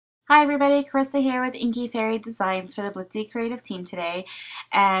Hi everybody, Carissa here with Inky Fairy Designs for the Blitzy Creative Team today,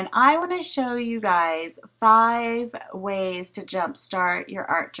 and I want to show you guys 5 ways to jumpstart your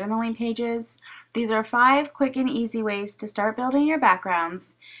art journaling pages. These are 5 quick and easy ways to start building your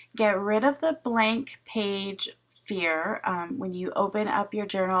backgrounds. Get rid of the blank page fear when you open up your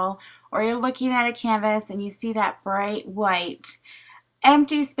journal or you're looking at a canvas and you see that bright white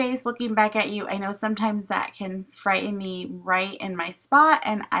empty space looking back at you. I know sometimes that can frighten me right in my spot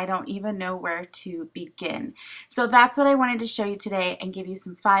and I don't even know where to begin. So that's what I wanted to show you today and give you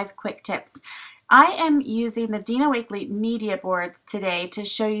some 5 quick tips. I am using the Dina Wakley media boards today to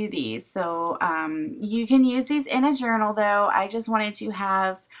show you these. So you can use these in a journal though. I just wanted to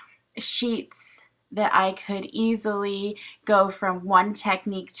have sheets that I could easily go from one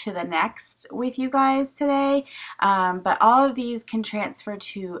technique to the next with you guys today. But all of these can transfer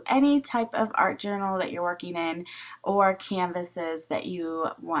to any type of art journal that you're working in or canvases that you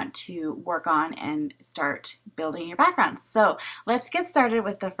want to work on and start building your backgrounds. So let's get started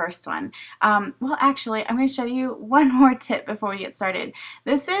with the first one. Well, actually, I'm going to show you one more tip before we get started.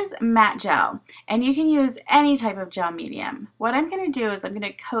 This is matte gel, and you can use any type of gel medium. What I'm going to do is I'm going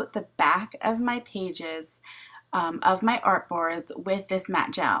to coat the back of my pages of my artboards with this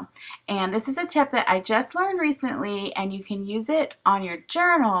matte gel. And this is a tip that I just learned recently, and you can use it on your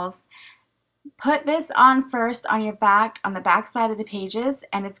journals. Put this on first on your back, on the back side of the pages,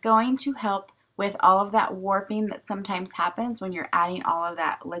 and it's going to help with all of that warping that sometimes happens when you're adding all of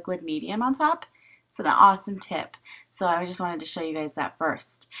that liquid medium on top. It's an awesome tip. So I just wanted to show you guys that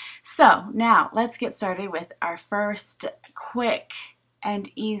first. So now let's get started with our first quick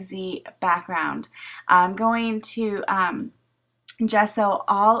and easy background. I'm going to gesso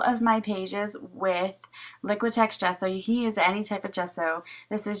all of my pages with Liquitex gesso. You can use any type of gesso.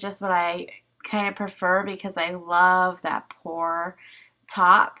 This is just what I kind of prefer because I love that pour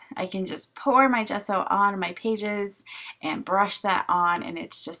top. I can just pour my gesso on my pages and brush that on, and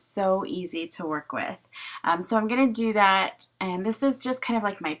it's just so easy to work with. So I'm going to do that, and this is just kind of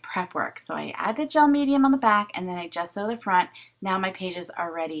like my prep work. So I add the gel medium on the back and then I gesso the front. Now my pages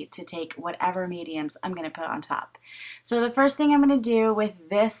are ready to take whatever mediums I'm going to put on top. So the first thing I'm going to do with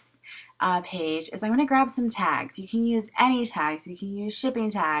this page is I'm going to grab some tags. You can use any tags. You can use shipping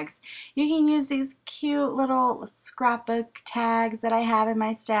tags. You can use these cute little scrapbook tags that I have in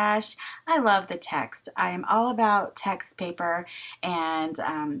my stash. I love the text. I am all about text paper and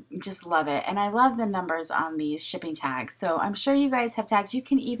just love it. And I love the numbers on these shipping tags. So I'm sure you guys have tags. You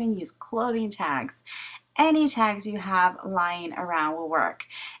can even use clothing tags. Any tags you have lying around will work,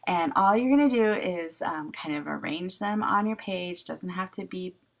 and all you're going to do is kind of arrange them on your page. Doesn't have to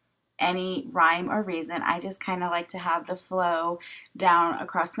be any rhyme or reason. I just kind of like to have the flow down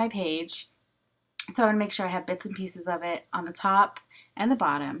across my page. So I want to make sure I have bits and pieces of it on the top and the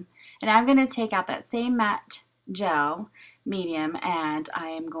bottom. And I'm going to take out that same matte gel medium and I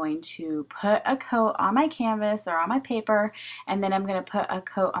am going to put a coat on my canvas or on my paper, and then I'm going to put a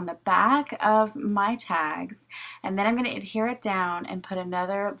coat on the back of my tags, and then I'm going to adhere it down and put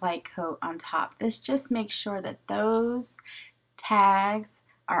another light coat on top. This just makes sure that those tags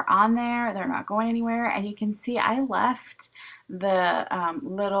are on there, they're not going anywhere. And you can see I left the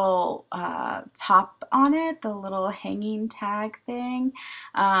little top on it, the little hanging tag thing,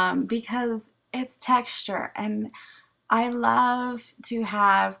 because it's texture, and I love to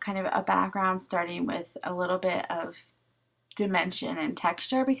have kind of a background starting with a little bit of dimension and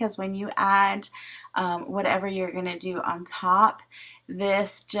texture, because when you add whatever you're going to do on top,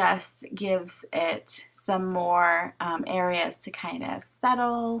 this just gives it some more areas to kind of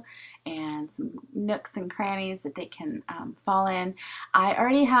settle and some nooks and crannies that they can fall in. I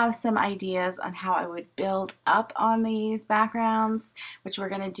already have some ideas on how I would build up on these backgrounds, which we're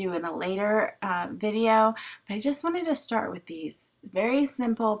going to do in a later video, but I just wanted to start with these very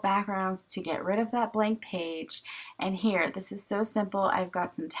simple backgrounds to get rid of that blank page. And here, this is so simple. I've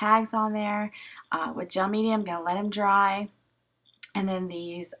got some tags on there with gel medium. I'm going to let them dry. And then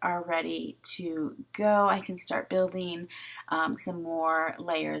these are ready to go. I can start building some more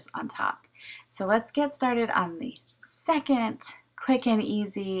layers on top. So let's get started on the second quick and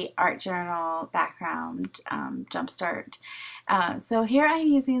easy art journal background jumpstart. So here I'm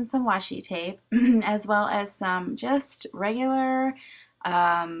using some washi tape as well as some just regular,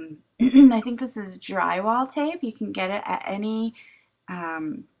 I think this is drywall tape. You can get it at any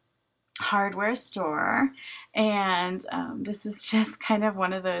hardware store, and this is just kind of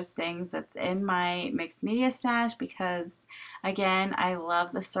one of those things that's in my mixed media stash because, again, I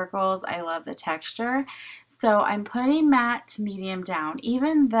love the circles, I love the texture. So I'm putting matte to medium down,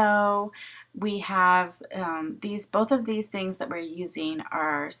 even though we have both of these things that we're using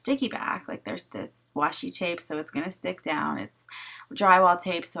are sticky back. Like there's this washi tape, so it's going to stick down. It's drywall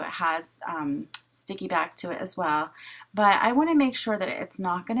tape, so it has sticky back to it as well. But I want to make sure that it's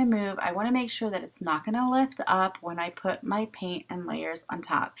not going to move. I want to make sure that it's not going to lift up when I put my paint and layers on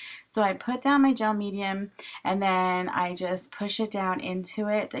top. So I put down my gel medium and then I just push it down into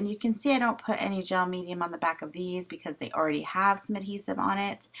it. And you can see I don't put any gel medium on the back of these because they already have some adhesive on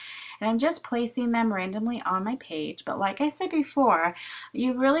it. And I'm just placing them randomly on my page. But like I said before,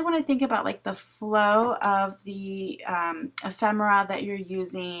 you really want to think about like the flow of the ephemera that you're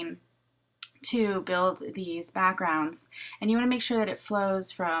using to build these backgrounds, and you want to make sure that it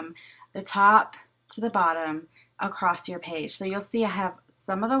flows from the top to the bottom across your page. So you'll see I have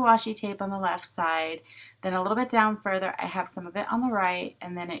some of the washi tape on the left side, then a little bit down further I have some of it on the right,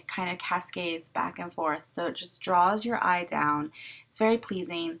 and then it kind of cascades back and forth, so it just draws your eye down. It's very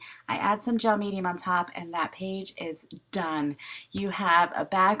pleasing. I add some gel medium on top and that page is done. You have a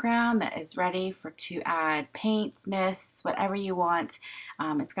background that is ready to add paints, mists, whatever you want.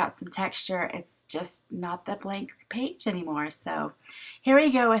 It's got some texture. It's just not the blank page anymore. So here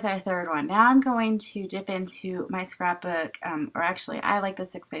we go with our third one. Now I'm going to dip into my scrapbook, or actually I like the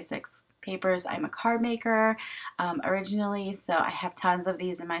 6x6 papers. I'm a card maker originally, so I have tons of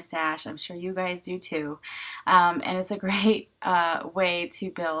these in my stash. I'm sure you guys do too. And it's a great way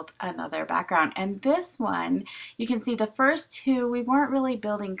to build another background. And this one, you can see the first two, we weren't really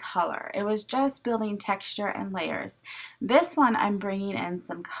building color. It was just building texture and layers. This one, I'm bringing in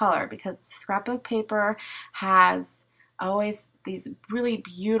some color because the scrapbook paper has always these really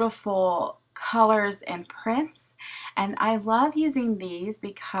beautiful colors and prints, and I love using these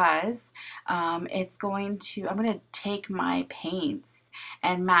because I'm going to take my paints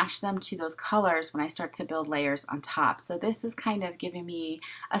and match them to those colors when I start to build layers on top. So this is kind of giving me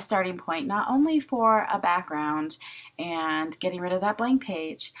a starting point, not only for a background and getting rid of that blank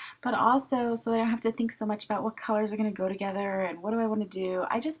page, but also so that I don't have to think so much about what colors are going to go together and what do I want to do.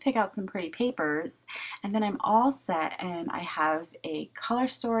 I just pick out some pretty papers and then I'm all set, and I have a color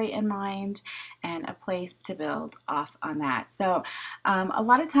story in mind and a place to build off on that. So a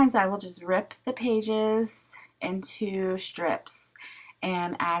lot of times I will just rip the pages into strips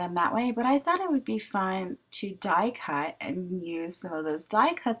and add them that way, but I thought it would be fun to die cut and use some of those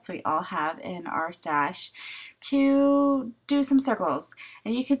die cuts we all have in our stash to do some circles.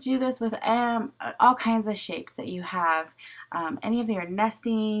 And you could do this with all kinds of shapes that you have. Any of your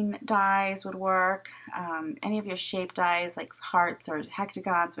nesting dies would work. Any of your shape dies like hearts or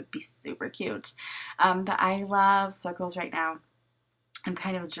hexagons would be super cute. But I love circles right now. I'm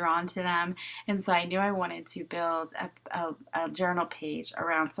kind of drawn to them, and so I knew I wanted to build a journal page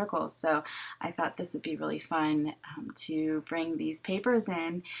around circles, so I thought this would be really fun to bring these papers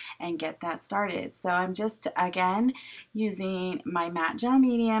in and get that started. So I'm just, again, using my matte gel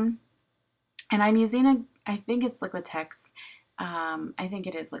medium, and I'm using I think it's Liquitex. I think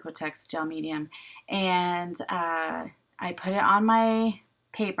it is Liquitex gel medium, and I put it on my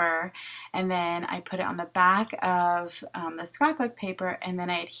paper, and then I put it on the back of the scrapbook paper, and then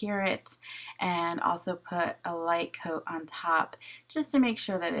I adhere it and also put a light coat on top just to make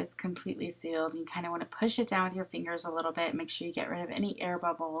sure that it's completely sealed. You kind of want to push it down with your fingers a little bit, make sure you get rid of any air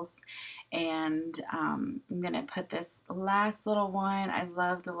bubbles. And I'm going to put this last little one. I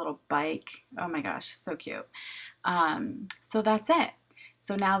love the little bike. Oh my gosh, so cute. So that's it.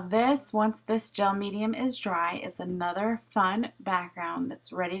 So now once this gel medium is dry, it's another fun background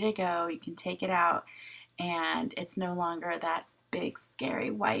that's ready to go. You can take it out and it's no longer that big scary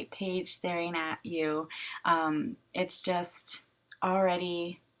white page staring at you. It's just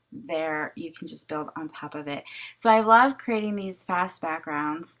already there. You can just build on top of it. So I love creating these fast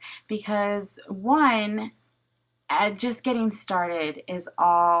backgrounds because one, just getting started is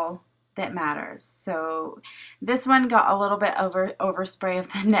all that matters. So this one got a little bit overspray of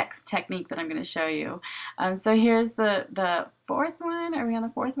the next technique that I'm going to show you. So here's the fourth one. Are we on the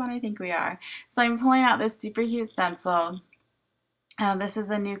fourth one? I think we are. So I'm pulling out this super cute stencil. This is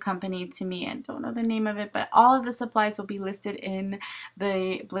a new company to me and don't know the name of it, but all of the supplies will be listed in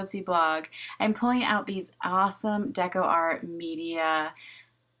the Blitzy blog. I'm pulling out these awesome DecoArt Media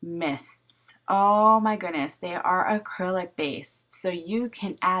mists. Oh my goodness, they are acrylic based, so you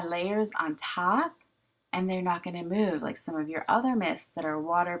can add layers on top and they're not going to move like some of your other mists that are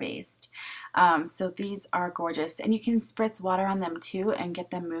water based. So these are gorgeous, and you can spritz water on them too and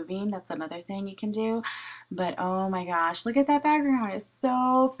get them moving. That's another thing you can do. But oh my gosh, look at that background. It's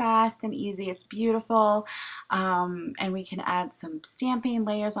so fast and easy. It's beautiful. And we can add some stamping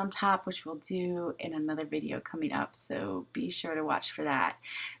layers on top, which we'll do in another video coming up. So be sure to watch for that.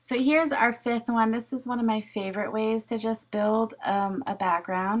 So here's our fifth one. This is one of my favorite ways to just build a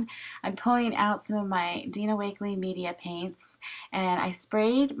background. I'm pulling out some of my Dina Wakley media paints, and I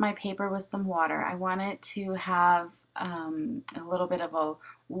sprayed my paper with some water. I want it to have a little bit of a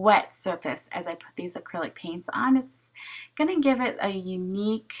wet surface as I put these acrylic paints on. It's going to give it a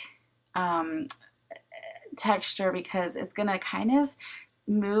unique um, texture because it's going to kind of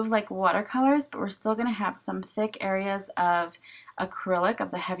move like watercolors, but we're still going to have some thick areas of acrylic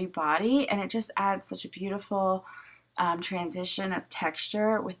of the heavy body, and it just adds such a beautiful transition of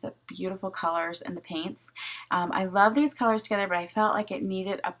texture with the beautiful colors and the paints. I love these colors together, but I felt like it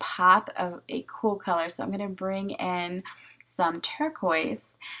needed a pop of a cool color, so I'm going to bring in some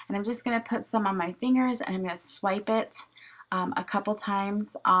turquoise, and I'm just going to put some on my fingers, and I'm going to swipe it a couple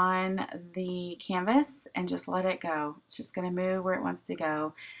times on the canvas and just let it go. It's just going to move where it wants to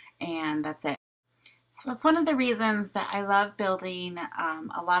go, and that's it. So that's one of the reasons that I love building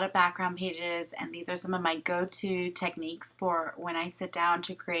a lot of background pages, and these are some of my go-to techniques for when I sit down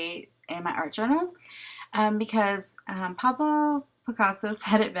to create in my art journal, because Pablo Picasso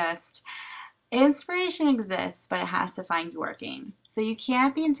said it best: inspiration exists, but it has to find you working. So you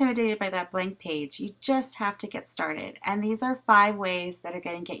can't be intimidated by that blank page. You just have to get started. And these are 5 ways that are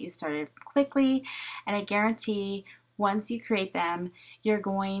going to get you started quickly, and I guarantee once you create them, you're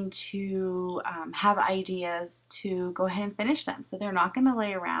going to have ideas to go ahead and finish them. So they're not going to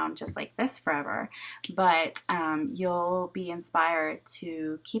lay around just like this forever, but you'll be inspired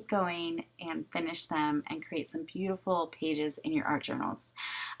to keep going and finish them and create some beautiful pages in your art journals.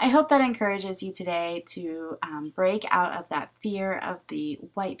 I hope that encourages you today to break out of that fear of the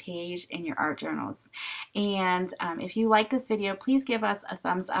white page in your art journals. And if you like this video, please give us a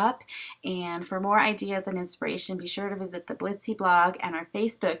thumbs up. And for more ideas and inspiration, be sure to visit the Blitzy blog and our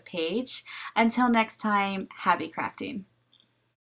Facebook page. Until next time, happy crafting.